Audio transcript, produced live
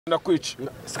Nakwica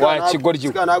wakigoryi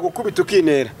nagukubita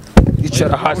ukinera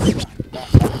icara hasi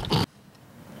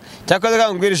cyakoze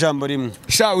kangubwira ijambo rimwe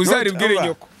sha uzaribwire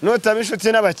nyoko notaba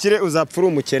inshuti n'abakire uzapfura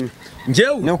umukene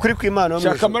njyewe ni ukuri kw'Imana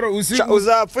sha KAMARO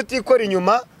uzapfa utikora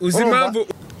inyuma uzi impamvu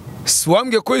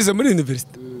wambwiye ko yize muri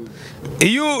university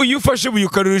iyo ufashe ubuye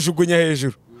ukarujugunya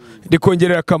hejuru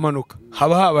rikongerera akamanuka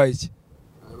haba habaye iki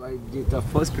babyita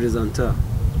force presenter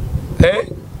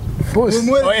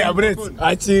oya buretse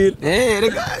akira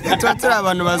reka tuba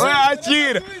abantu bazo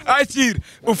akira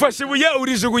ufashe ubuye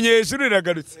urijugunye hejuru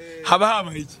riragarutse haba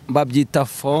habaye iki babyita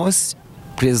force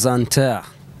presenter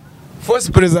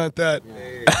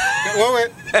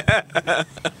wowe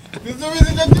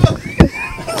bizubize cyo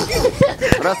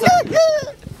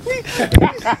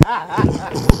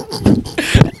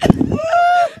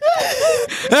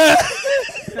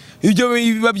ibyo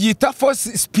babyita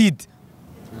force speed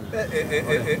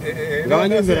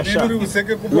Nyumvira sha.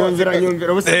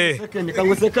 Nyumvira ubuseke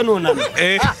ndikanguseka nunana.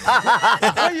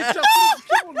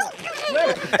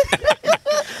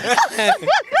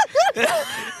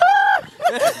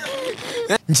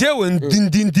 Njyewe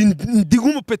ndi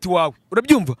nk'umupeti wawe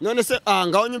urabyumva none se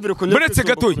ngaho nyumvira ukuntu buretse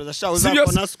gatoya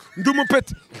ndi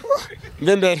umupeti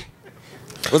mbere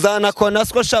uzanakona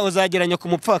siko sha uzageranya ku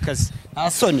mupfakaze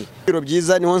asoni biro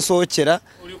byiza niho nsohokera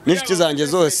n'inshuti zanjye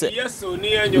zose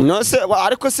nose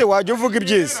ariko se wajya uvuga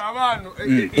ibyiza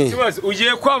ikibazo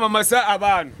ugiye kwamamaza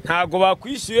abantu ntago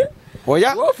bakwishyuye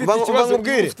oya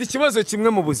bamubwire ufite ikibazo kimwe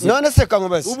mu buzima none se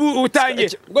kamubaza ubu utangiye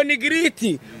ngo ni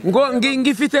giriti ngo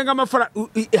ngifite nk'amafaranga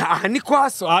aha ni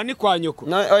kwaso aha ni kwa nyoko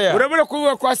urabura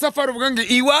kuvuga kwa safari uvuga ngo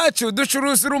iwacu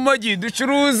ducuruza urumogi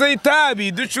ducuruza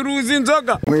itabi ducuruza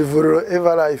inzoga mu ivuriro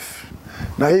Everlife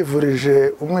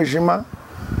nahivurije umwijima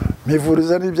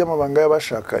mpivuriza n'iby'amabanga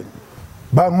y'abashakanye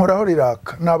bankoraho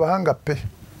riraka nabahanga pe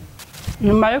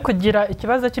nyuma yo kugira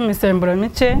ikibazo cy'imisemburo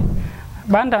mike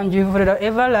bandangiye ivuriro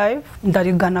Everlife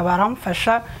ndarigana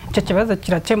baramfasha icyo kibazo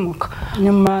kirakemuka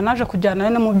nyuma naje kujyana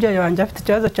n'umubyeyi wanjye afite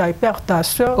ikibazo cya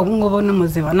hypertension ubu ngubu ni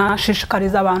muzima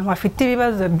nashishikariza abantu bafite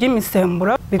ibibazo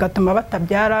by'imisemburo bigatuma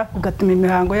batabyara bigatuma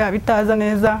imihango yabo itaza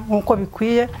neza nk'uko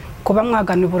bikwiye kuba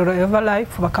mwagana ivuriro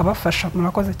Everlife bakabafasha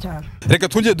murakoze cyane reka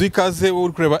twongeye duhikaze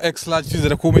uri kureba XLarge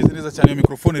twizera ko umeze neza cyane iyo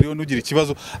mikrofone rero nugira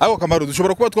ikibazo ariko KAMARO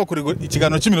dushobora kuba twakorerwa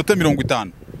ikiganiro cy'iminota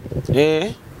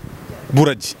 50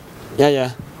 buragi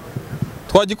yaya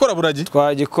twagikora buragi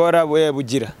twagikora we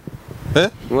bugira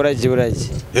buragi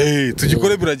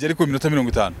tugikore buragi ariko iminota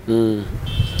 50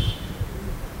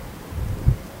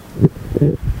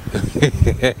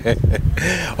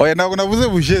 oya ntabwo navuze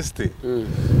bugeste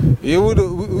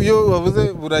iyo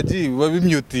wavuze buragi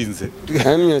babimyutinze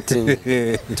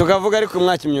tukavuga ariko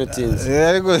mwakimyutinze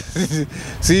ariko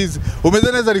sizi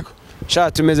umeze neza ariko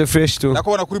sha tumeze fresh tu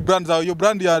nakubona kuri brand zawe iyo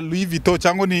brand ya Louis Vuitton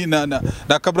cyangwa ni na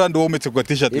ka brand wometse ku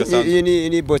t-shirt gasanzwe iyi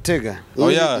ni Bottega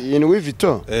iyi ni Louis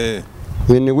Vuitton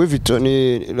ni Louis Vuitton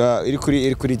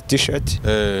iri kuri t-shirt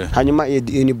hanyuma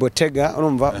iyi ni Bottega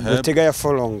urumva Bottega ya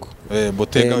Folongo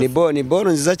Bottega ni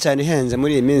boro nziza cyane ihenze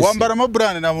muri iyi minsi wambara ama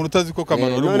brand na muntu utazi ko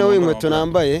KAMARO none w'inkweto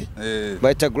nambaye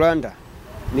bayita Granda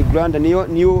ni Granda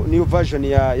niyo version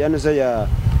ya nuza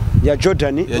ya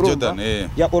Jordan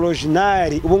ya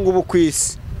original ubu ngubu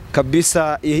kwisi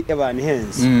kabisa abantu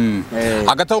henze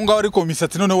agataho ngaho ariko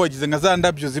misatsi none wagize nka za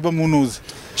ndabyo ziba mu ntuze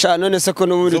sha none se ko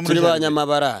n'uburi turi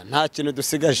banyamabara nta kintu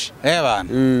dusigaje bana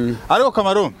ariko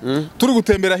KAMARO turi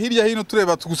gutembera hirya hino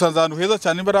tureba tugusanza ahantu heza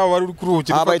cyane bari aho wari uri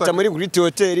kuruhukira abayita muri Great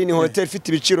Hotel ni hotel ifite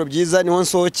ibiciro byiza niho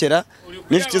nsohokera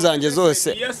n'inshuti zanjye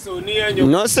zose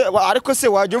nose ariko se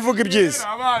wajya uvuga ibyiza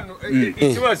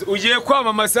ikibazo ugiye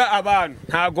kwamamaza abantu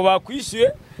ntago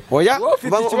bakwishyuye oya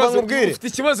bamubwire ufite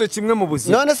ikibazo kimwe mu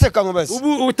buzima none se kamubaza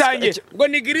ubu utangiye ngo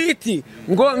ni giriti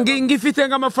ngo ngifite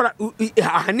nk'amafaranga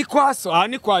aha ni kwaso aha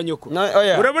ni kwa nyoko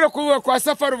urabura kuvuga kwa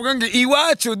safari uvuga ngo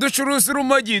iwacu ducuruza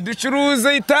urumogi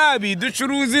ducuruza itabi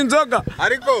ducuruza inzoga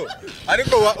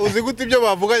ariko uzi gute ibyo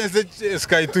bavuganye se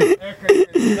SKY2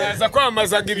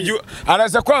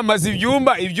 araza kwamaza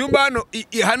ibyumba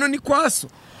hano ni kwaso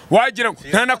wagira ngo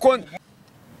nta nakonda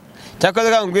cyakoze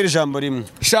kangubwira ijambo rimwe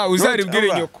sha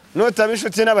uzaribwire nyoko notaba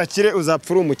inshuti n'abakire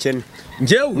uzapfura umukene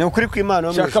njyewe ni ukuri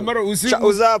kw'Imana sha KAMARO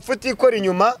uzapfa utikora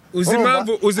inyuma uzi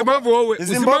impamvu wowe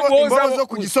imbogo zo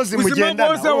ku gisozi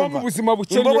mugenda mu buzima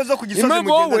bukennye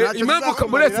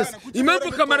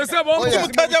impamvu KAMARO zabaho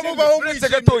mutajya mubaho buretse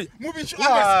gatoya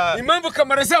impamvu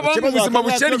KAMARO zabaho mu buzima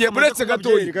bukennye buretse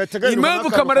gatoya impamvu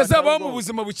KAMARO zabaho mu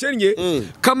buzima bukennye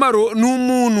KAMARO ni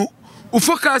umuntu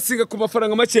ufakasinga ku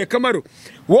mafaranga make Kamaro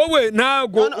wowe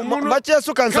ntago umuntu make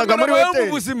sukansanga muri hoteli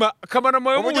ubuzima Kamaro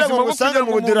mawe mu buzima bwo kujya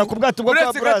mu budira ku bwato bwo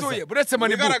kwa Braza buretse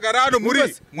mani bigaragara hano muri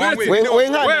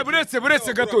we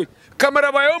buretse gatoya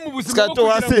Kamaro bayo mu buzima bwo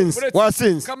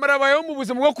wasinze Kamaro bayo mu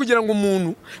buzima bwo kugira ngo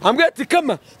umuntu ambwe ati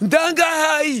kama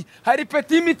ndangahayi hari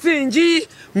peti mitsingi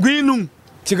ngwinu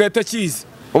kigahita kizi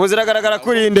ubu ziragaragara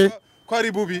kuri inde ko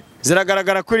ari bubi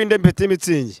ziragaragara kuri inde peti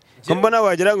mitsingi Mbona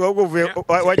wagira ngo ahubwo uvuye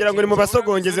wagira ngo uri mu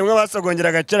basogongeze mwe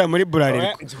basogongeraga kera muri Burari.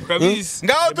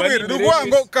 Ngaho tubwire n'ugwa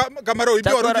ngo Kamaro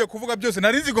ibyo warugiye kuvuga byose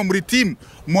narinzi ngo muri team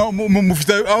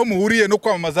mufite aho muhuriye no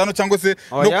kwamamaza hano cyangwa se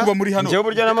no kuba muri hano. Nje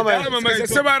buryo namamaza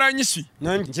se baranyishyuye.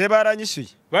 Nje baranyishyuye.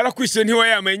 Barakwishyuye ntiwa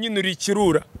yamaye nyine uri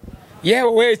kirura.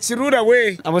 Yewe we kirura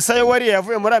we. Amusaye wari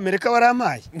yavuye muri Amerika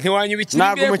waramaye.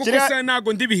 Ntiwanyubikira kuko se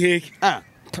nago ndibiheke.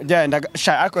 Genda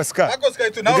sha ako SKY. Ako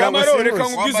SKY2 nawe Kamaro reka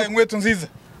ngubize inkweto nziza.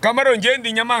 Kamaro ngende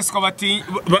inyamaswa bati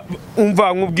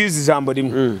umva nkubwize ijambo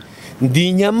rimwe. Ndi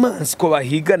inyamaswa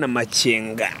bahiga na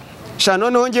makenga. Sha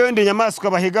noneho ngewe ndi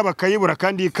inyamaswa bahiga bakayibura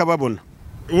kandi ikababona.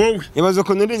 Wowe ibazo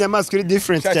ko ndi inyamaswa iri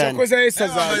different cyane. Cyakoze esa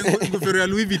zawe. Ingofero ya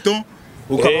Louis Vuitton.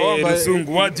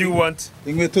 Rusungu, what do you want?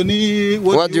 Inkweto ni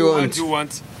what do you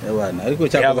want? Ebana ariko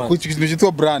cyakora ku kintu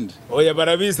cyitwa brand. Oya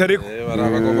barabizi ariko.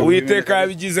 Uwiteka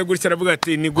yabigize gutya aravuga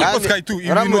ati ni gutya SKY2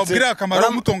 ibintu wabwira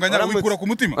Kamaro mutonganya wikura ku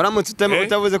mutima. Uramutse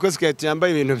utavuze ko SKY2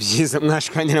 yambaye ibintu byiza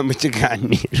mwashwanyira mu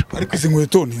kiganiro. Ariko izi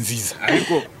nkweto ni nziza.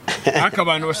 Ariko aka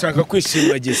abantu bashaka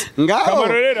kwishimagiza.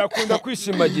 Kamaro rero akunda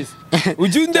kwishimagiza.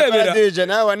 Ujye undebera. DJ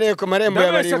nawe waneye ku marembo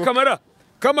y'abarimu.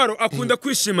 Kamaro akunda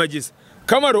kwishimagiza.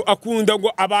 Kamaro akunda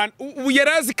ngo abantu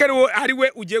yarazi ko ari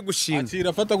we ugiye gushinga.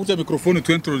 Akira fata gutya microphone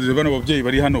twentroduce bano babyeyi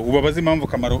bari hano ubabaze impamvu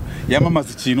Kamaro yamamaza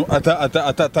ikintu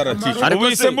ataratisha.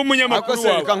 Ubisemo umunyamakuru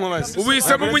wawe.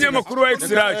 Ubisemo umunyamakuru wa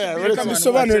X-Rage. Reka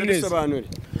bisobanure neza.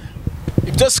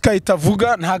 Ibyo SKY2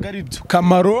 avuga ntago ari byo.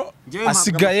 Kamaro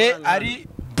asigaye ari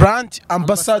brand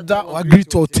ambassador wa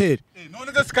Great Hotel.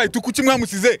 None SKY2 kuki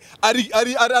mwamusize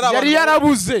yari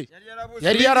yarabuze.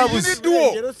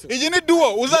 Iyi ni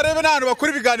duo uzarebe n'ahantu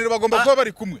bakora ibiganiro bagomba kuba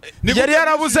bari kumwe. Yari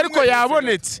yarabuze ariko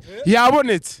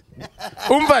yabonetse.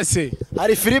 Umva se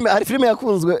hari filime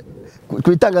yakunzwe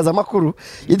ku itangazamakuru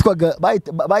yitwaga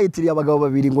bayitiriye abagabo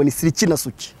babiri ngo ni Siriki na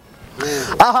Suki.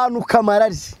 Ahantu Kamaro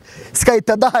ari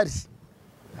SKY2 adahari.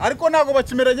 Ariko nago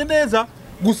bakimeranye neza.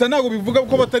 Gusa nago bivuga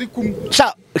ko batari kumwe.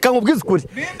 Sha reka nkubwize ukuri.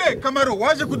 Ninde Kamaro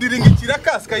waje kudiringa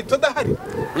ikiraka SKY2 adahari.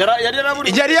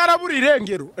 Yari yaraburi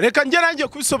irengero. Reka nge nanjye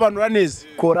kubisobanura neza.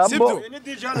 Korambo.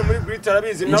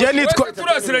 Nge nitwa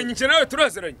turaziranye nawe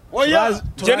turaziranye. Oya.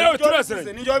 Nge nawe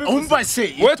turaziranye. Umva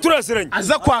se. We turaziranye.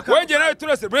 Aza kwaka. We nge nawe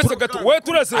turaziranye. Buretse gato. We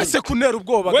turaziranye. Ase kunera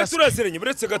ubwoba. We turaziranye.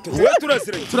 Buretse gato. We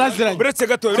turaziranye. Turaziranye. Buretse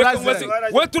gato. We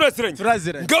turaziranye.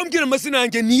 Turaziranye. Ngambwira amazina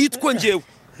yanjye nitwa ngewe.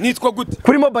 Nitwa gute?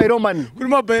 Kuri mobile money.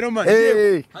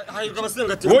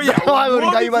 Oya.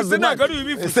 Ngayibaza naga.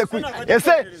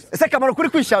 Ese Kamaro kuri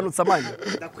kwishanutsa manje.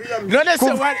 None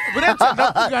se buretse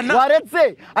ndakugana.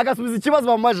 Waretse agasubiza ikibazo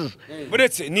bamajije.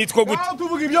 Buretse nitwa gute?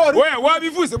 Oya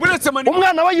wabivuze buretse mani.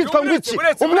 Umwana we yitwa ngwiki.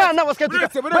 Umwana wa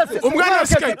SKY2. Umwana wa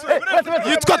SKY2.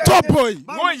 Yitwa Top Boy.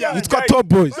 Yitwa Top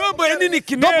Boy. Top Boy ni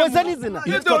nickname. Top Boy ni izina.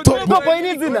 Top Boy ni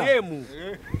izina.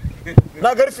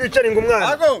 Nagari featuring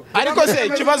umwana. Ariko se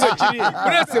ikibazo kiri.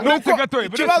 Buretse gatoye.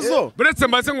 Ikibazo. Buretse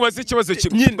maze ngubaze ikibazo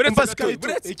kimwe.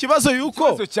 Buretse ikibazo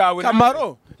yuko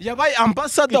Kamaro yabaye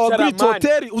ambassador wa Great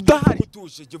Hotel udahari.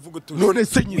 Utuje kivuga utuje. None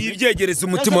se nyine.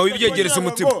 Wibyegereza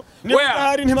umutima.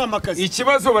 Hari ntibamakazi.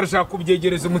 Ikibazo barashaka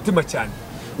kubyegereza umutima cyane.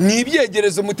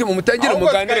 Nibyegereza umutima mutangire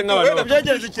muganire nk'abantu.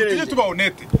 Byegereza ikirere. Tuba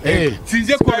honete.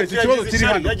 Sinje kubeshya ikibazo kiri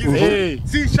hano.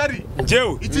 Si shari.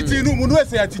 Njyewe iki kintu umuntu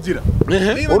wese yakigira.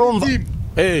 Urumva.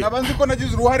 Nabanze ko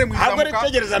nagize uruhare mu izamuka.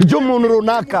 Ry'umuntu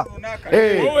runaka.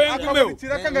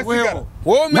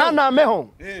 Wowe ntanameho.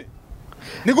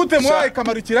 Ni gute mwaye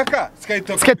Kamaro ikiraka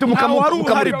SKY2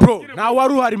 mukamuri bro. Nta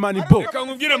wari uhari mani bro. Reka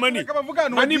nkubwire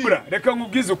mani bra. Reka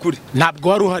nkubwize ukuri. Ntabwo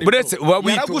wari uhari. Buretse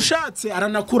yaragushatse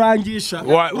aranakurangisha.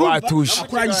 Watuje.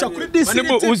 Akurangisha kuri DC. Mani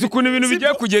bo uzi ukuntu ibintu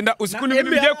bigiye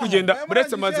kugenda.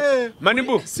 Buretse maze. Mani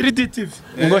bo 3D TV.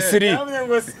 Ngo 3.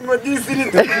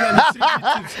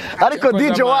 Ariko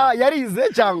DJ wa yarize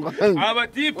cyangwa.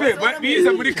 Abatipe bize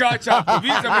muri kacha.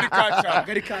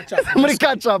 Muri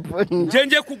catch up.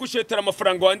 Ngiye kugushetera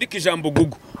amafaranga wandika ijambo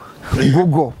Google.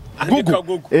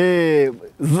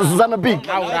 Zana big.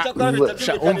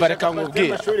 Umva reka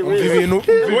nkubwire. Ibintu.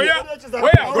 Oya,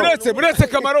 buretse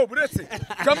Kamaro, buretse.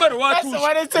 Kamaro watuje.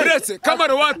 Buretse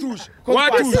Kamaro watuje.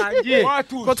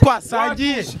 Ko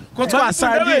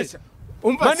twasangiye.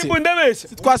 mani bundabeshya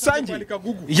twasangiye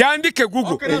yandike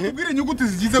Google tubwire inyuguti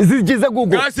zigize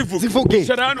Google zivuge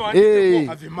sharano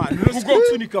Google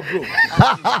sunika bro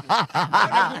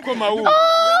gukoma ubu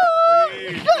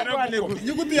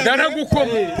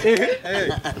ndanagukoma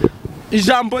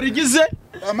ijambo rigize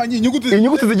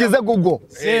inyuguti zigize Google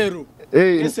 0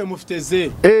 ese mufite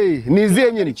 0 ni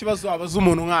izihe nyine ikibazo abaza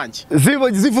umuntu nkanjye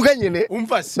zivuga nyine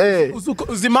umva se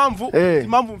uzi impamvu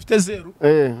mufite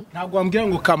 0 ntabwo wambwira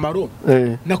ngo Kamaro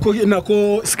nako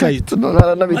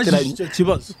SKY2 nabitiranye icyo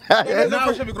kibazo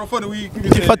nafashe microphone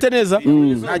wifate neza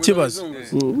nta kibazo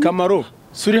Kamaro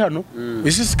suri hano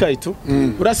isi SKY2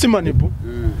 urasimanibu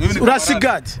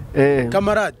urasigade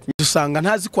kamarade dusanga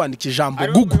ntazi kwandika ijambo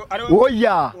Google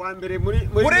oya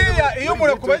buriya iyo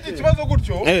murakubaje ikibazo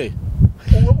gutyo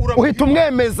uhita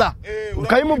umwemeza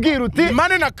ukayimubwira uti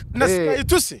mane na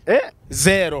SKY2 se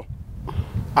 0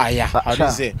 aya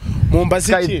arize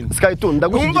mumbaze ikintu SKY2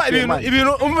 ndagushyigikiye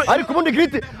ibintu ariko ubundi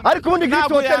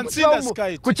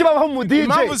grite kukibaho mu DJ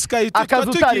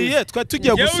akazutariye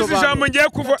tugiye gusobanura ijambo ngiye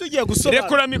kuva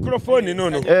rekura mikrofone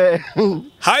none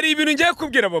hari ibintu ngiye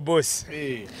kubwira aba boss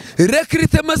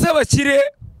recruitment mazabakire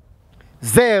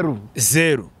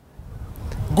 0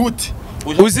 gute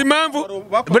uzi impamvu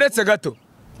buretse gato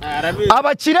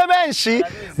abakire benshi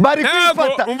bari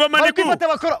kwifata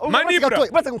bakora manibura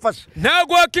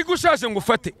ntago wakigushashe ngo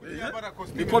ufate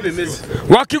niko bimeze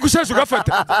wakigushashe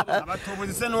ugafata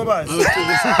abatubuzi se nubazi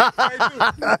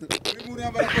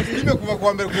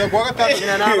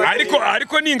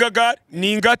ariko ni ingagari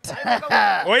ni ingati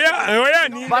oya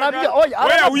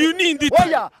uyu ni inditi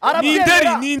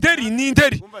ni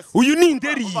inderi uyu ni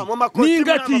inderi ni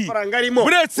ingati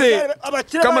buretse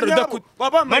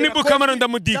Kamaro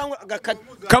ndamudi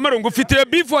Kamaro ngufitiye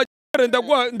beef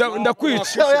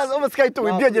ndakwica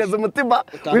wibyegereza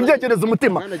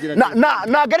umutima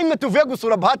ntago ari mwe tuvuye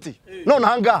gusura Bahati none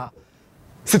ahangaha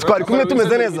si twari kumwe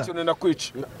tumeze neza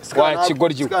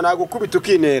wakigoryi nagukubita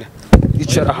ukinera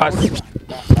icara hasi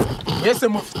yese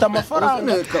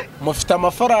mufite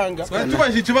amafaranga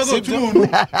tubaje ikibazo cy'umuntu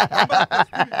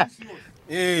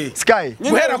Sky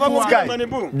guhera kwa Sky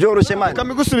byoroshye mani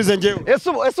kamigusubize ngewe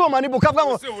ese manibu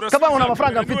kavango nta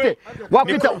mafaranga mfite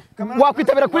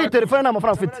wakwitabira kuri telefone nta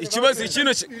mafaranga mfite ikibazo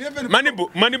ikino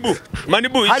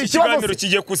manibu iki kiganiro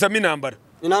kigiye kuzamo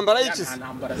intambara y'ikisi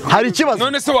hari ikibazo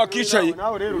none se wakishaye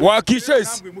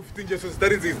se mufite ingeso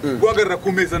zitari nziza guhagarara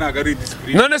ku meza ntago ari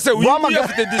discipline none se uyu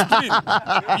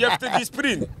yafite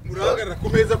discipline murahagarara ku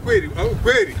meza kweri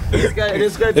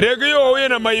rego iyo wowe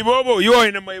na mayibobo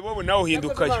nawe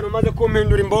uhindukayo umaze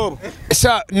kumpindura imbobo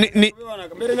sha ni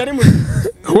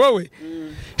wowe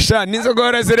sha n'inzoga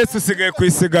warazeretse usigaye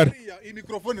kwisigara iyi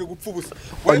microphone iri gupfa ubusa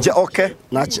okay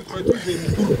ntacyo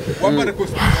wambare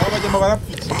costume abajama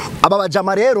barapfiki aba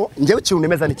bajama rero ngewe ikintu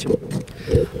nemeza ni kimwe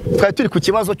twari turi ku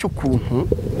kibazo cy'ukuntu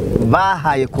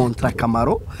bahaye kontra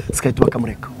Kamaro SKY2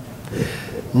 bakamureka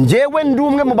ngewe ndi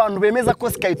umwe mu bantu bemeza ko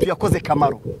SKY2 yakoze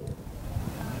Kamaro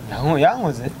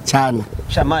yankoze cyane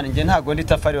shamani nge ntago ndi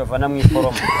tafari bavana mu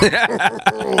iforomo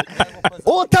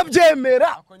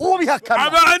utabyemera ubihakana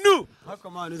abantu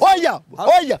oya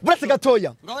buretse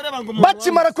gatoya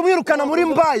bakimara kumwirukana muri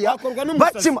mbaya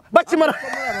bakimara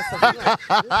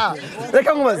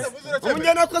reka nkubaze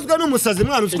umunye nakozwe n'umusazi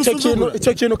mwana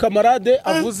icyo kintu kamarade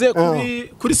avuze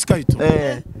kuri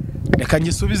SKY2 reka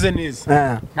ngisubize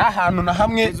neza nta hantu na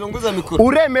hamwe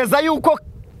uremeza yuko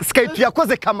SKY2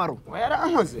 yakoze Kamaro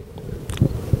yarankoze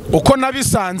uko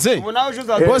nabisanze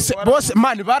bose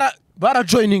mani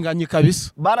barajoininganye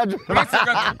kabisa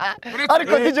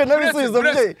ariko DJ nabisubizo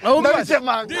bye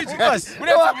ndabikemanga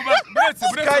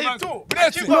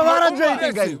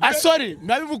barajoininganye sorry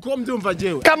nabivuko mbyumva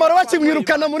jewe Kamaro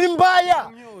bakimwirukana muri mbaya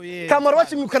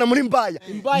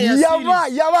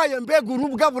yabaye mbega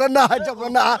urubwa buranahaja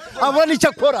abona icyo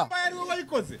akora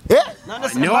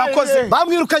ni wakoze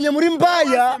bamwirukanye muri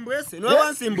mbaya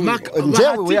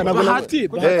njyewe Bahati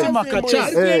makacha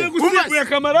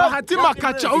Bahati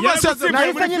makacha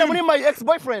nahise nyine muri my ex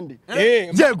boyfriend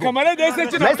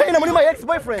nahise nyine muri my ex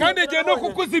boyfriend kandi ngiye no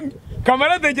kukuzimya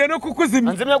Kamarade ngiye no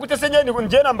kukuzimya nzimya gute se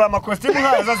ngiye namba amakositimu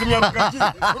nka zazimya rugagi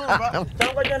urumva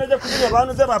cyangwa njye najya kuzimya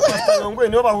abantu ze ba pastor yongwe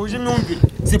niyo bahuje imyumvire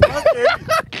si pastor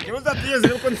nibuza tiyeze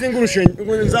ko nsinga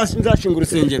urusengero nzashinga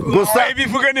urusengero gusa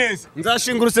ibivuga neza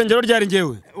nzashinga urusengero ryari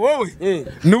ngewe wowe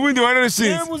nubundi wararushinze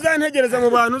niba uzantegereza mu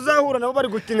bantu uzahura nabo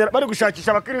bari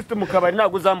gushakisha abakristo mu kabari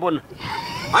ntabwo uzambona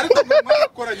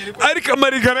ariko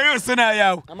amarigara yose ni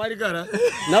ayawe amarigara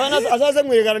nawe azaze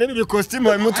mwirigara n'ibi bikositimu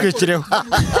babimutwikireho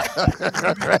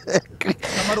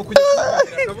Kamaro kujya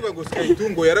akavuga ngo SKY2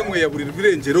 ngo yaramwe yaburirwa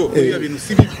irengero iyo bintu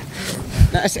si bibi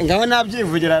ngaho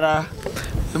nabyivugira ra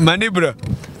manibura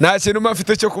nta kintu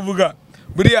mafite cyo kuvuga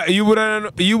buriya iyo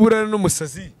uburana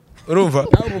n'umusazi urumva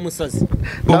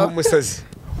nawe umusazi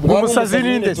umusazi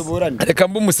ninde reka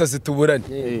mbe umusazi tuburane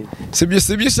sibyo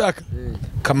ushaka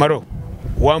Kamaro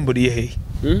wamburiye hehe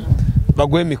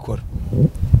baguhe mikoro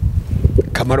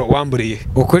Kamaro wamburiye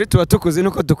ukuri tuba tukuzi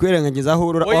nuko tukwirengagiza aho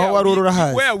wari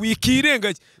urahazi oya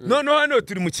wikirengagiza noneho hano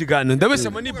turi mu kiganiro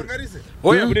ndabeshya manibura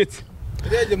oya buretse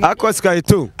ako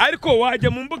SKY2 ariko wajya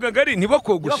mu mbuga ngari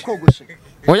ntibakogoshe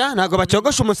oya ntago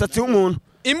bacyogosha umusatsi w'umuntu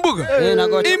imbuga oya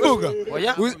ntago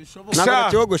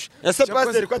bacyogosha ese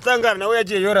pastor ko atangara nawe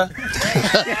yagiye yora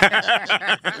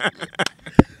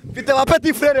mfite ba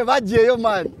petit frère bagiyeyo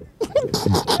man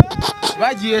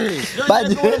bagiye he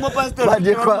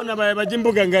bagiye kwa bajya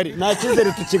imbuga ngari nta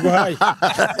cyizere tukiguhaye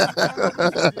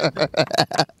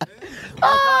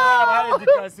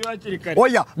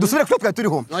oya dusubire kuri twa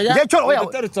turiho ngecyo oya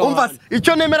umva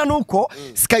icyo nemera nuko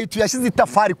SKY2 yashize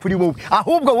itafari kuri wowe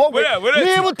ahubwo wowe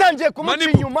niba utangiye kumuca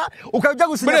inyuma ukajya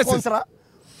gusinya kontra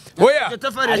oya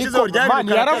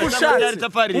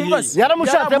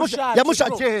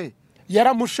yamushatse he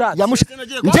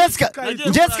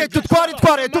Jessica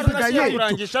tutware tuvuganye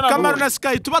Kamaro na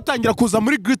SKY2 batangira kuza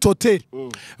muri Great Hotel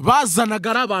bazanaga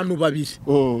ari abantu babiri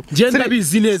ngenda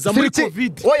bizi neza muri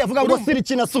covid oya vuga ngo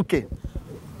Siriki na Suke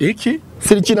iki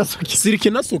Siriki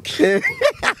na Suke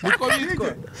niko bitwa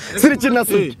Siriki na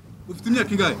Suke ufite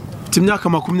imyaka ingahe ufite imyaka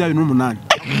 28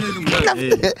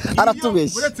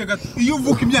 aratubeshya uretse gato iyo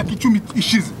uvuka imyaka 10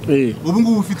 ishize ubu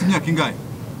ngubu ufite imyaka ingahe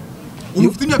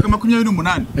ufite imyaka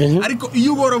 28 ariko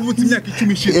iyo ubora uvutse imyaka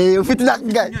 10 ishize ufite imyaka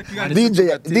ingahe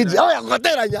DJ oya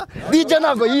ngoteranya DJ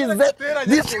ntabwo yize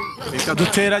reka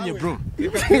duteranye bro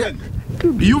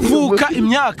iyo uvuka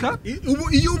imyaka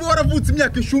iyo ubora uvutse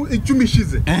imyaka 10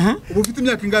 ishize ubu ufite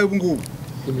imyaka ingahe ubu ngubu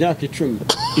imyaka 10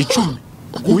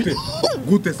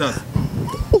 gute sasa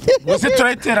bose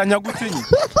turayiteranya gute nyine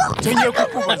tugiye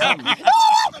kukubaza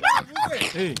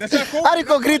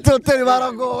ariko Great Hotel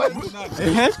baragowe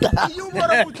iyo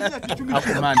ubora uvutse imyaka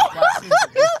 10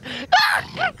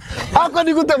 ako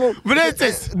ni gute mu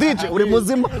buretse DJ uri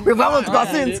muzima wivamo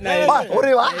twasinze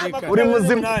uri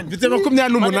muzima mfite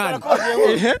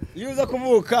 28 iyo uza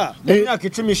kuvuka imyaka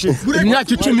 10 ishize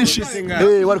imyaka 10 ishize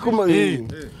wari kuma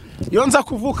iyo nza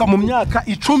kuvuka mu myaka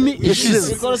 10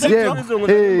 ishize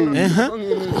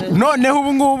noneho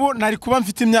ubu ngubu nari kuba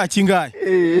mfite imyaka ingahe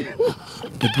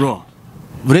bro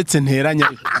buretse nteranya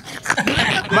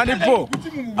manipo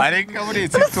areka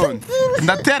buretse itonde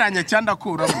ndateranya cyangwa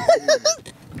ndakuramo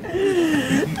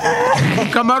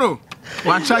Kamaro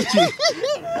wanshakiye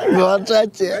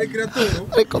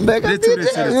ariko mbega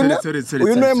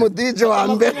uyu ni mu DJ wa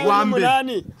mbere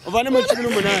uvanemo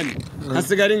 18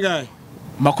 hasigara ingahe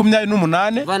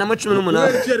 28 vanamo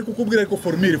 18 ari kukubwira ko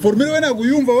formule we ntabwo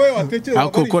yumva wewe watekereza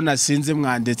kuko nasinze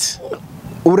mwanditse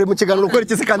uri mu kiganiro ukora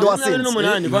iki kandi wasinze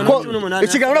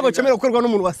ikiganiro ntabwo cyemerewe gukorwa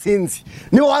n'umuntu wasinze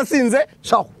niba wasinze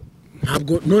shaho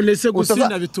ntabwo none se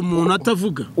gusinda bituma umuntu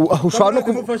atavuga ushobora no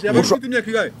abafite imyaka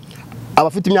ingahe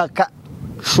abafite imyaka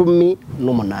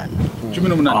 18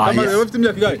 Kamaro abafite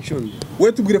imyaka ingahe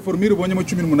we tubwire formule ubonyemo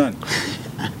 18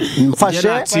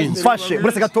 mfashe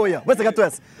buretse gatoya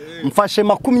mfashe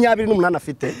 28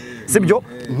 afite sibyo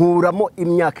nkuramo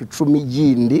imyaka 10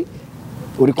 yindi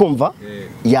uri kumva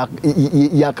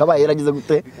yakabaye yaragize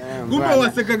gute gumba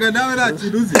wasekaga nawe nta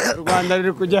kintu uzi Rwanda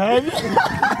riri kujya habi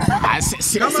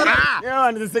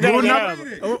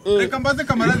reka mbaze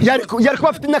kamarade yari kuba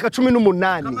afite imyaka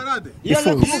 18 kamarade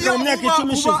kuvuka mu myaka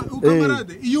 10 ishize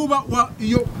kamarade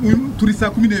iyo turi saa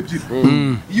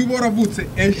 12 iyo ubora avutse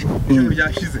ejo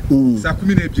ryashize saa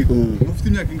 12 ufite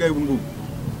imyaka ingahe ubu ngubu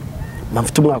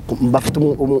bafite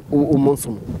umunsi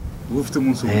umwe ufite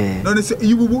umunsi umwe none se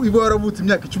iyo ubu waravutse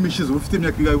imyaka 10 ishize ufite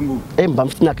imyaka ingahe ubu ngubu mba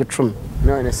mfite imyaka 10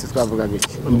 none se twavuga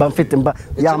biki mba mfite imyaka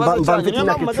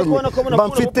 10 mba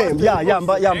mfite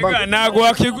ntago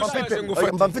wakigushaje ngo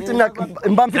ufate mba mfite imyaka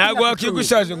mba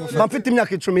mfite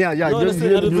imyaka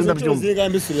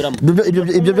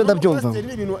 10 ibyo ndabyumva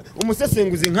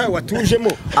umusesenguzi nkawe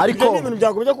watujemo ariko ibintu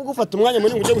byagomba kugufata umwanya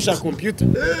munini uje gushaka computer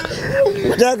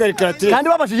byagarika kandi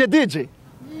babashije DJ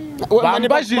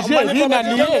bambajije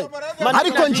binaniye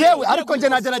ariko nje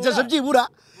nagerageje byibura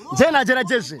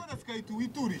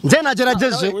nje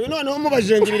nagerageje uyu noneho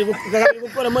mubajengirira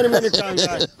gukoramo rimwe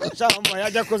nikangaye cyangwa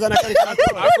yajya kozana karikato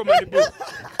ako manipo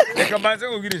reka mbanze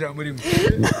nkubwire ijambo rimwe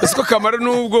siko Kamaro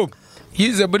nubwo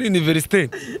yize muri université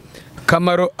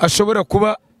Kamaro ashobora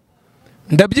kuba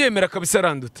ndabyemera kabisa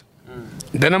aranduta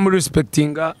ndanamuri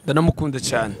respectinga ndanamukunda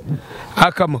cyane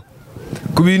akama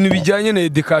ku bintu bijyanye na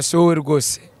education we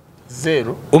rwose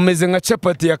zero umeze nka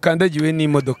capati yakandagiwe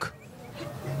n'imodoka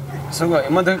Sogwa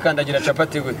imodoka ikandagira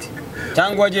capati gute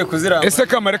cyangwa wagiye kuziramba ese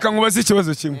Kamaro reka nkubaze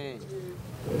ikibazo kimwe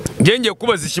ngiye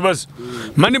kubaza ikibazo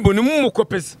Manibu ni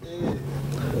mumukopeza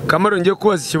Kamaro ngiye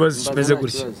kubaza ikibazo kimeze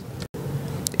gutya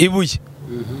ibuye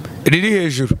riri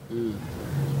hejuru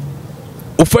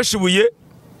ufashe ibuye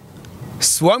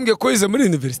wambwiye ko yize muri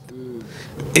university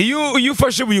iyo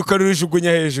ufashe ibuye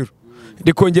ukarijugunya hejuru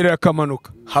rikongerera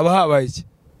akamanuka haba habaye iki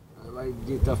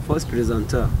babyita force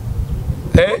presenter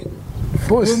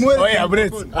oya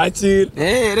buretse akira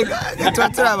reka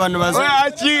turatira abantu bazo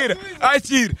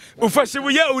akira ufashe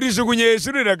ibuye urijugunye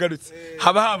hejuru riragarutse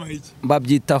haba habaye iki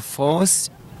babyita force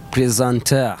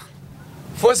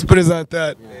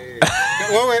presenter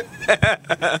wowe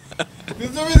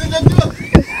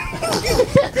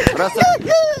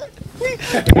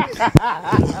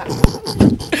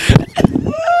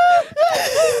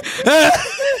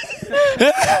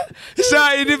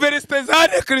sha universite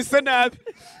zane kurisa nabi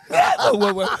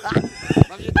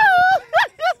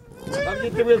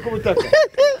babyiteguye ku butaka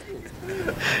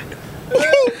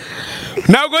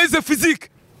ntabwo wize physique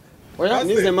oya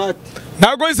nize mate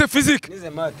ntabwo wize physique nize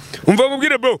mate umva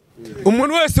mubwire bro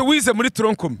umuntu wese wize muri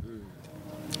tronkom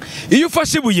iyo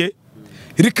ufashe ibuye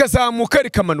rikazamuka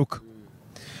rikamanuka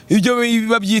ibyo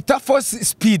babyita force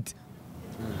speed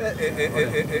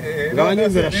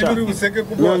gabanyumvira sha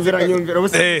nyumvira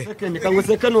ubuseke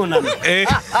nikanguseka nunana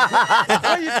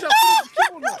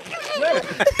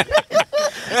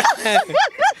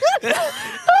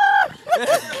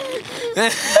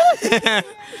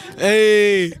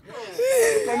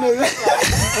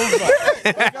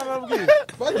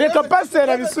reka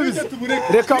pasera bisubize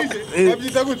reka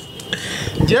babyita gute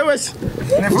njyewe se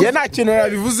njye nta kintu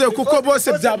yabivuze kuko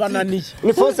bose byabananiye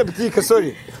ni force boutique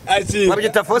sorry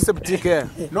babyita force boutique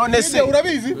none se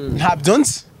urabizi ntabyo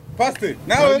nzi pastor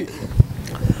nawe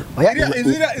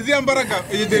izi mbaraga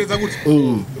yegereza gute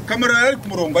Kamaro yari ku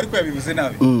murongo ariko yabivuze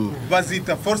nabi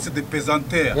bazita force de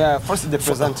présenter force de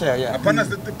présenter apana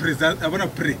présent abona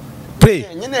pré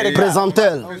nyine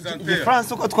representer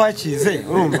France uko twakize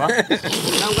urumva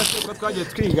cyangwa se uko twagiye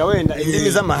twiga wenda indimi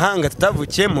z'amahanga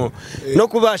tutavukiyemo no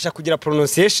kubasha kugira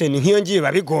pronunciation nk'iyo ngiye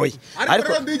babigoye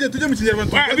ariko DJ tujye mu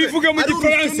kinyarwanda bivuga mu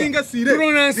gifaransa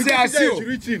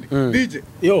pronunciation DJ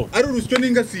yo ari urusyo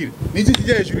n'ingasire niki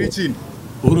kijya hejuru y'ikindi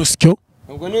urusyo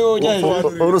ubwo ni wowe ujya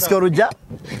hejuru urusyo rujya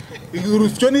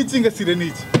urusyo n'iki ingasire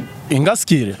n'iki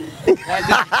ingaskire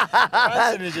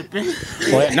basebeje pe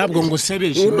ntabwo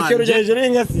ngusebeje urusyo rujya hejuru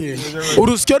y'ingasire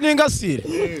urusyo n'ingasire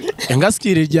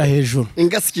ingaskire ijya hejuru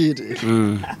ingaskire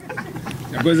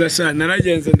yagoza sha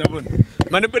naragenze ndabona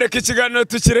mane bureka ikiganiro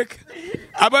tukireka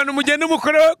abantu mugende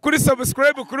mukore kuri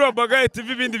subscribe kuri Wabagaye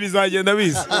TV ibindi bizagenda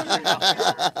biza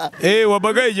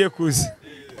Wabagaye igiye kuza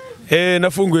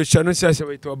nafunguye channel nshyashya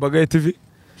bayita Wabagaye TV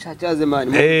shachaze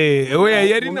mani oya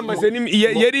yari namaze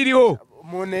yari iriho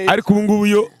ariko ubu ngubu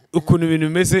yo ukuntu ibintu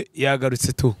bimeze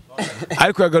yagarutse tu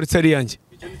ariko yagarutse ari yanjye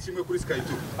kimwe kuri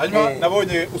SKY2 hanyuma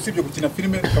nabonye usibye gukina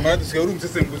filime Kamaro dusigaye uri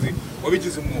umusesenguzi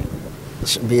wabigize umwuga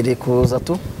biri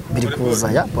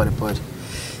kuza ya pole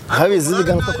habizi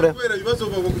biganuka kure kubera ibibazo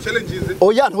babo guchallenges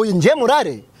oya ntuye nje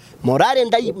morale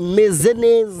ndayimeze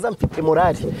neza mfite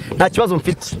morale nta kibazo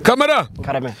mfite Kamara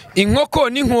karame inkoko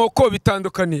n'inkoko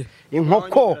bitandukaniye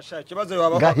inkoko ikibazo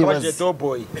wabaje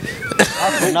toboy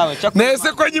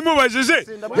nese ko nyimubajije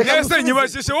nese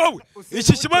nyibajije wowe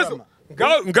iki kibazo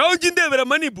ngaho ndebera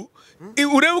Manibu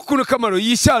urebe ukuntu Kamaro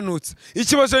yishanutse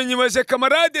ikibazo nyibaje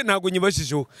kamarade ntago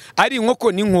nyibajije ari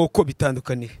inkoko n'inkoko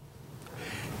bitandukaniye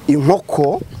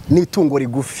inkoko n'itungo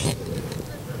rigufi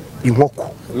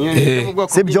inkoko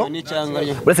sibyo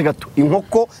uretse gato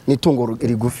inkoko n'itungo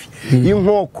rigufi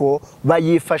inkoko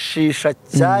bayifashisha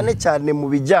cyane mu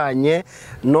bijyanye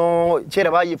no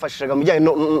kera bayifashishaga mu bijyanye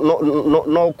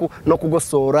no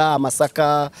kugosora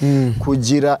amasaka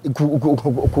kugira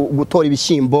gutora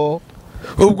ibishyimbo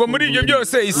ubwo muri ibyo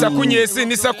byose isakunyesi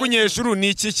n'isakunyeshuru ni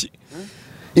iki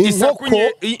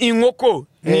inkoko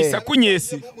ni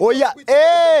isakunyesi oya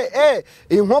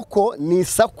inkoko ni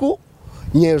isaku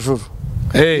nyejuru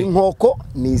inkoko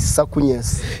ni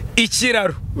isakunyesi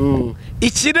ikiraro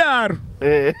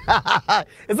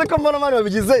ese ko mbona mani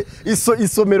babigize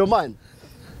isomero mani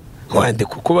wande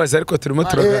kukubaza ariko turimo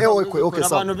turaga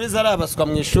abantu biza ari abaswa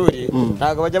mu ishuri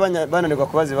ntago bajya bananirwa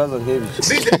kubaza ibibazo nk'ibi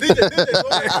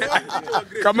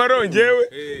Kamaro ngewe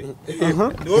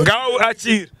ngaho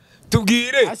akira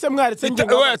tubwire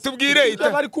tubwire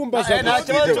bari kumbaza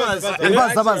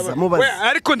baza mubaze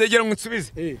ariko ndegera ngo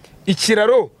nsubize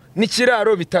ikiraro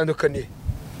n'ikiraro bitandukaniye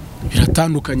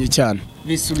biratandukanye cyane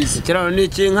bisubiza ikiraro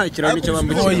n'ikinka ikiraro n'icyo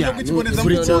bambukira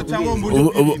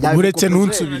uretse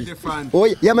ntunsubire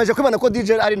oya yamaje kwibana ko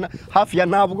DJ ari hafi ya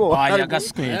ntabwo aya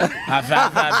gaswe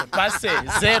ava passe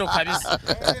zero kabisa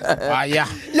aya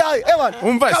ya ewa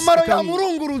Kamaro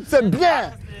yamurungurutse bien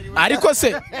ariko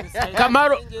se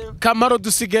Kamaro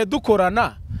dusigaye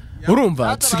dukorana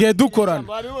urumva dusigaye dukorana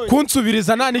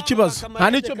kunsubiriza nta n'ikibazo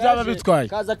nta n'icyo byaba bitwaye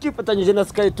kaza kifatanyije na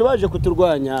SKY2 baje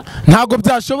kuturwanya ntabwo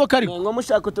byashoboka ariko ngo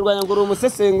mushaka kuturwanya ngo uri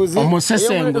umusesenguzi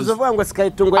uvuga ngo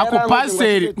SKY2 ngo ako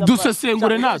paseri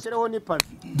dusesengure natwe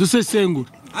dusesengure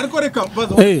ariko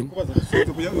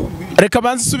reka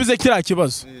banze subize kiriya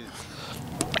kibazo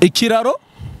ikiraro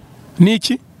ni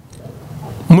iki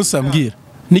musambwira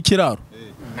ni kiraro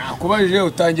nakubajije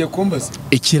utangiye kumbaza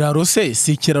ikiraro se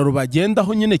si ikiraro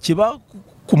bagendaho nyine kiba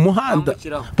ku muhanda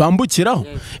bambukiraho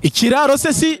ikiraro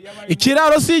se si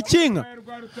ikinka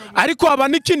ariko aba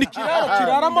n'ikindi kiraro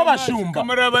kiraramo abashumba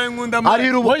ari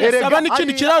rubo aba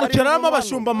n'ikindi kiraro kiraramo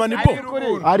abashumba manipo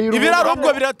ibiraro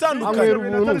ubwo biratandukanye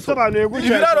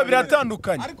ibiraro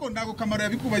biratandukanye ariko ntago Kamaro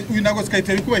yabikubaye uyu ntago SKY2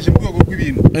 yabikubaje mu rwego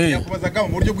rw'ibintu yakubazaga mu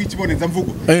buryo bw'ikiboneza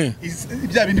mvugo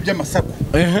ibya bindi by'amasaku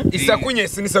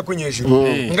isakunyesi n'isakunyejuru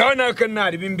ngaho nawe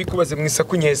kanari bimbikubaze mu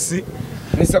isakunyesi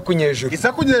n'isakunyejuru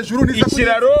isakunyejuru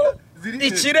ikiraro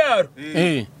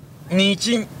ni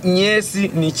ikinyesi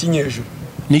ni ikinyejuru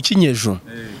ni ikinyejuru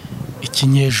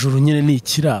ikinyejuru nyine ni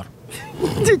ikiraro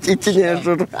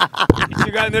ikinyejuru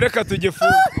ikiganiro reka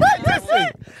tugifunga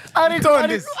ariko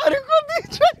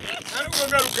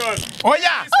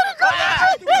oya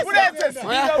uretse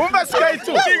umva SKY2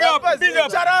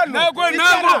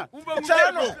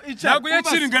 ntabwo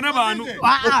yakiringa n'abantu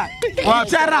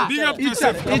icara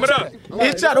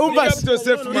umva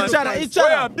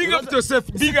icara big up to yourself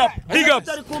big up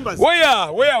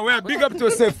oya big up to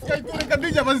yourself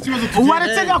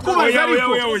waretse gakubaza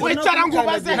ariko icara ngo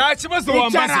baze nta kibazo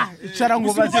wambaze icara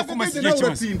ngo baze kumasiga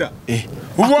ikibazo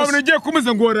ubu wabona ugiye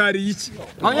kumeze ngo warariye iki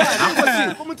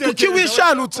kuki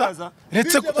wishanutsa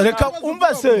reka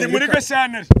umva se ndi muri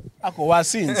gashyantare ako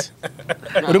wasinze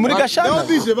uri muri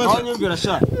gashyantare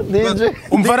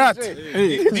umva rate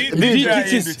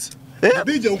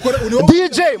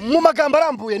DJ mu magambo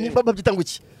arambuye ni babyita ngo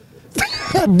iki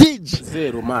DJ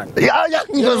zero man ya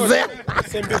nyoze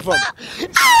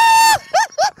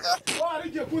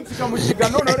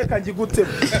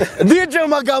DJ mu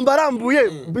magambo arambuye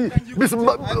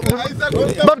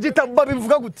babyita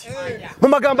babivuga gute mu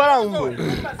magambo arambuye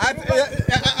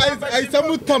ahita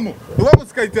mutamo uba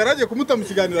SKY2 yaragiye kumutama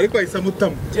ikiganiro ariko ahita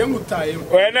mutamo je mutayemo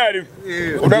oya nari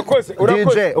urakoze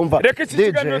DJ umva reka iki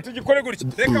kiganiro tugikore gutya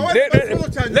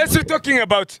let's be talking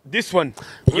about this one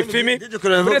you feel me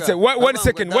one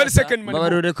second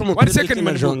babarure ko umupira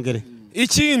majongere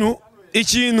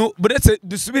ikintu buretse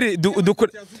dusubire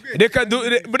dukore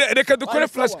reka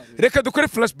dukore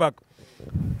flashback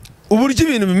uburyo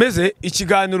ibintu bimeze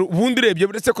ikiganiro ubundi urebye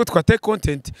buretse ko twataye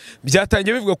content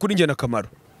byatangiye bivuga kuri njye na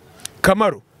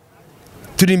Kamaro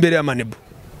turi imbere ya Manebo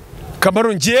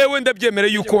Kamaro njyewe ndabyemera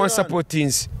yuko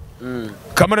wansapotinze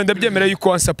Kamaro ndabyemera yuko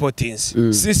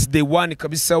wansapotinze since day one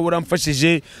kabisa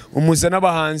uramfashije umuza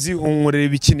n'abahanzi unkorera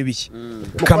ibikini biki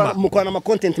mukwana ama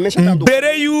content menshi atandukanye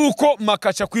mbere yuko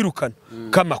makaca kwirukana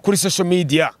kama kuri social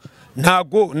media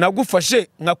ntago nagufashe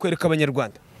nkakwereka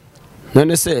abanyarwanda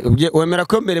none se wemera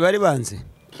ko mbere bari banze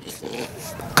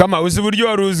kama uzi buryo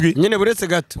waruzwi nyine buretse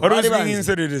gato waruzwi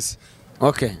nk'inzererezi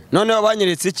okay none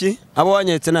wabanyeretse iki abo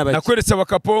wanyeretse nabaki nakweretse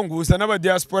abakapongu usa n'aba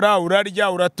diaspora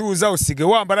urarya uratuza usige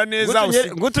wambara neza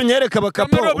gutunyereka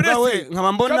abakapo ubawe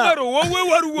nkaba mbona Kamaro wowe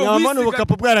wari uwo nkabona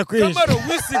ubakapo bwarakwishe Kamaro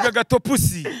wisiga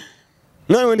gatopusi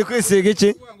none undi kwisiga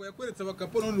iki ngo yakweretse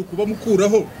abakapo none ukuba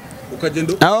mukuraho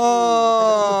ukagenda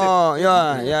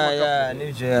ya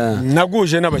nivyo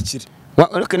naguje n'abakire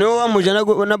ariko niwe wamuje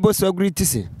na boss wa Great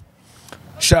se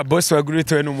sha boss wa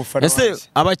Great we n'umufana ese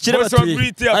abakire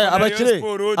batuye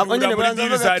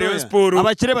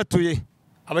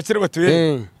abakire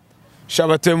batuye sha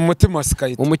batuye mu mutima wa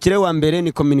SKY2 umukire wa mbere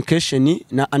ni communication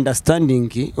na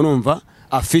understanding urumva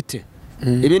afite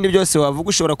ibindi byose wavuga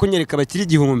ushobora kunyereka abakiri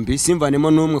igihumbi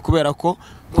simvanemo n'umwe kubera ko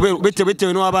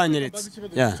bitewe n'uwabanyeretse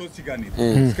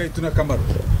SKY2 na Kamaro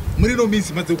muri no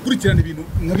minsi maze gukurikirana ibintu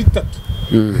nka bitatu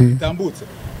bitambutse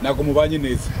nago mubanye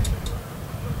neza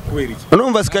kubera iki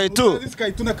urumva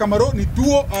SKY2 na Kamaro ni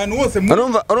duo ahantu hose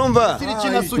urumva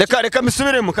reka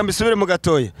mbisubiremo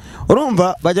gatoya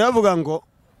urumva bajya bavuga ngo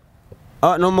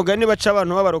no umugani baca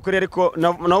abantu b'abarokore ariko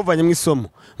nawuvanye mu isomo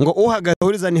ngo uhagaze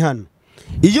uriza ni hano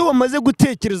iyo wamaze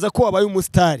gutekereza ko wabaye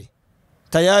umusitari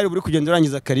tayari buri kugenda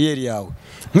urangiza kariyeri yawe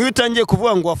nk'iyo utangiye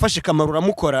kuvuga ngo wafashe Kamaro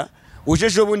uramukora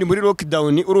ujeje ubundi muri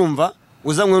lockdown urumva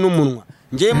uzanywe n'umunwa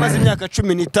ngiye maze imyaka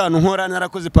 15 nkora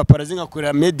narakoze paparazzi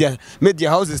ngakorera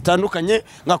media houses zitandukanye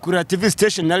ngakorera TV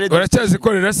station na radio.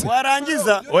 Uracyazikorera se?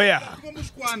 Warangiza oya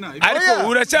ariko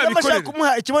uracyabikorera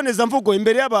kumuha ikiboneza mvugo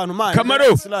imbere y'abantu man.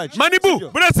 Kamaro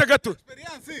Manibu buretse gato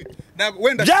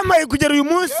byamaye kugera uyu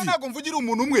munsi. Ntabwo mvugira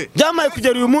umuntu umwe. Byamaye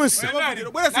kugera uyu munsi.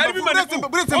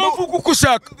 Buretse mvuga uko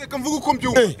ushaka. Reka mvuga uko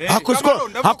mbyumva.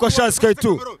 Hakoshya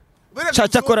SKY2.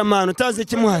 Cyakora man utazi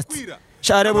kimuhatse.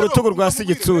 Cyareba urutugu rwa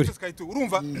Sigitsuri.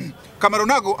 Urumva Kamaro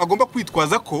ntago agomba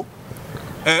kwitwaza ko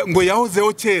ngo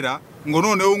yahozeho kera ngo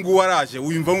noneho ngo waraje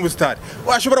uyumva mu star.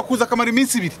 Washobora kuza Kamaro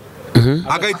iminsi 2.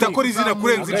 Agahita akora izina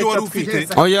kurenza ibyo wari ufite.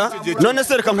 Oya none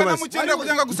se reka nkubaze.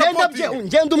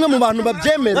 Ngenda umwe mu bantu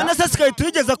babyemera. None se SKY2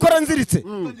 yigeze akora nziritse.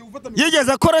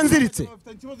 Yigeze akora nziritse.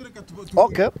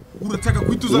 Okay. Urataka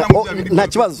kwituzana mu bya bindi. Nta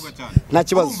kibazo. Nta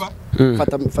kibazo.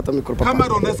 Fata mikoro papa.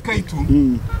 Kamaro na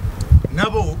SKY2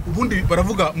 nabo ubundi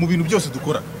baravuga mu bintu byose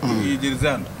dukora.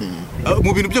 Yegerezana.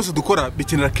 Mu bintu byose dukora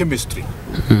bikenera chemistry.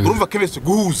 Urumva chemistry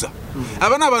guhuza.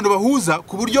 Aba ni abantu bahuza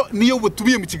ku buryo niyo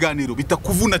butubiye mu kiganiro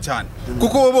bitakuvuna cyane.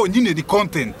 Kuko bo nyine ni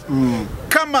content.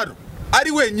 Kamaro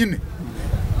ari wenyine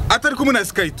atari kumwe na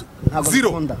SKY2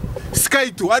 0.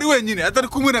 SKY2 ari wenyine atari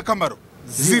kumwe na Kamaro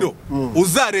 0.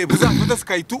 Uzareba uzafata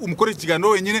SKY2 umukore ikiganiro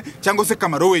wenyine cyangwa se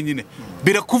Kamaro wenyine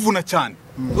birakuvuna cyane.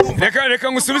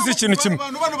 Reka ngusubize ikintu kimwe.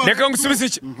 Reka ngusubize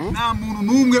iki. Nta muntu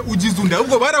numwe ugize undi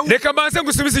ahubwo barahu. Reka mbanze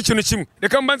ngusubize ikintu kimwe.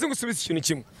 Reka mbanze ngusubize ikintu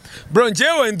kimwe. Bro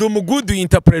njyewe ndi umugudu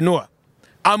entrepreneur.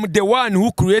 I'm the one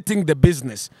who creating the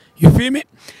business. You feel me?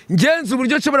 Ngenzi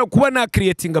uburyo nshobora kuba na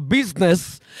creating a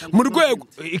business mu rwego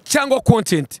cyangwa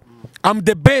content. I'm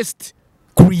the best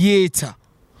creator.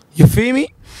 You feel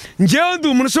me? Njyewe ndi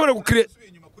umuntu ushobora gucreate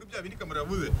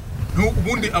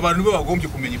ubundi abantu bo bagombye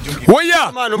kumenya ibyo ngibyo.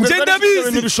 Oya, nje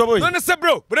ndabizi. None se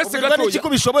bro, buretse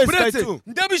gato.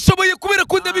 Ndabishoboye kubera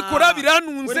ko ndabikora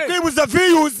biranunze. Uri kwibuza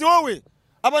views wowe.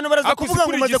 Abantu baraza kuvuga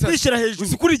ngo maze kwishira hejuru.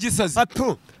 Uzikuri gisazi.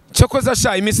 Cyakoze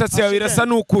sha imisatsi yawe irasa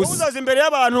nukusa. Uzaza imbere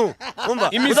y'abantu. Umva.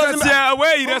 Imisatsi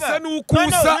yawe irasa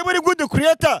nukusa. Niba uri good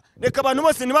creator, reka abantu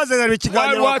bose nibazanira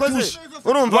ikiganiro wakoze.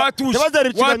 Urumva? Nibazanira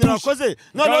ikiganiro wakoze.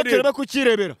 None turebe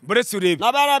kukirebera. Buretse urebe.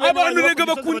 Abantu rega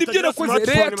bakunda ibyo nakoze.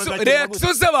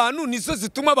 Reaction z'abantu nizo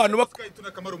zituma abantu SKY2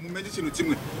 na Kamaro mumenye ikintu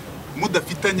kimwe.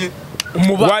 Mudafitanye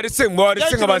waretse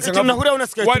nkabanze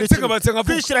nka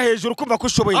kwishira hejuru kumva ko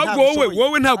ushoboye ntabwo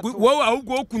wowe ntabwo wowe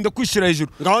ahubwo ukunda kwishira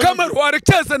hejuru. Kamaro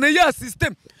warekezana ya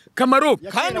system. Kamaro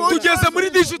tugeze muri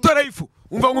digital life.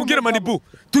 Umva nkubwire Manibu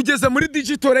tugeze muri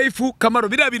digital life. Kamaro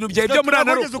biriya bintu byawe byo muri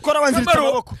anaro.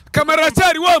 Kamaro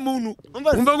acyari wa muntu.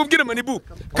 Umva nkubwire Manibu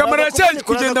Kamaro acyari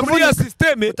kugenda muri ya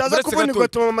system.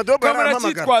 Kamaro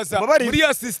acyitwaza muri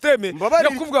ya system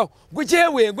yo kuvuga ngo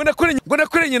jewe ngo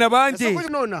nakorenye nabanje.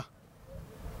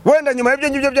 Wenda nyuma y'ibyo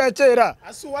ngibyo bya kera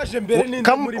asuwaje mbere ni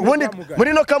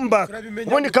muri no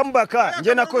comeback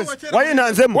nje nakoze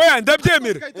wayintanzemo oya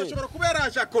ndabyemera ashobora kuba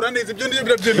yarashakora neza ibyo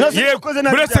ndibyo byemera yego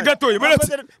buretse gatoye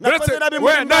buretse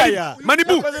oya ndaya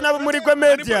Manibu nakoze nabi muri gwe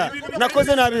media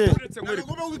nakoze nabi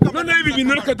none ibi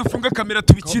bintu reka dufunga kamera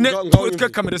tubikine twe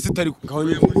kamera zitariho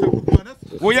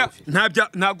oya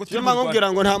ntabwo turimo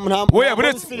nkubwira ngo nta oya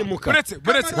buretse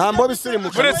ntambo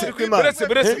bisirimuka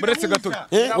buretse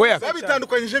gatoye oya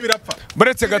bitandukanye birapfa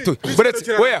buretse gato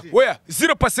oya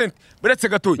 0% buretse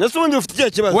gato nase ubundi ufite ikihe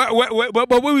kibazo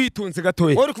wowe witunze gato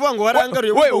uri kuvuga ngo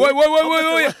warangaruye oya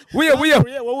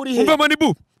umva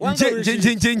Manibu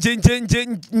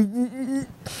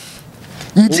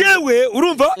njyewe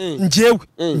urumva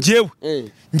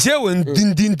njyewe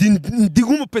ndi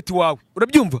nk'umupeti wawe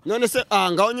urabyumva none se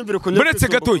ngaho nyumvire ko buretse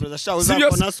gato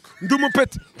ndi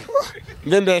umupeti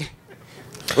mbembe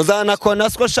uzana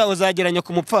konaswa sha uzageranya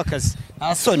ku mupfakazi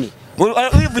asoni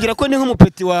wivugira ko ni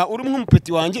nk'umupeti wa uri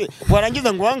nk'umupeti wanje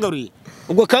warangiza ngo wangaruye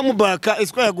ubwo kamubaka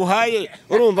iswa yaguhaye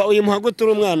urumva uyu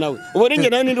muhagutura umwana we ubone nge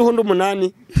nani ndi hundi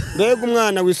 8 mbega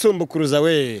umwana wisumbukuruza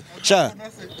we sha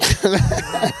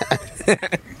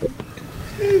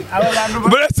aba bantu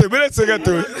buretse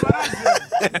gato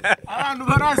abantu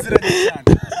baraziranye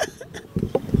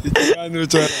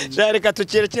cyane sha reka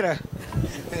tukirekera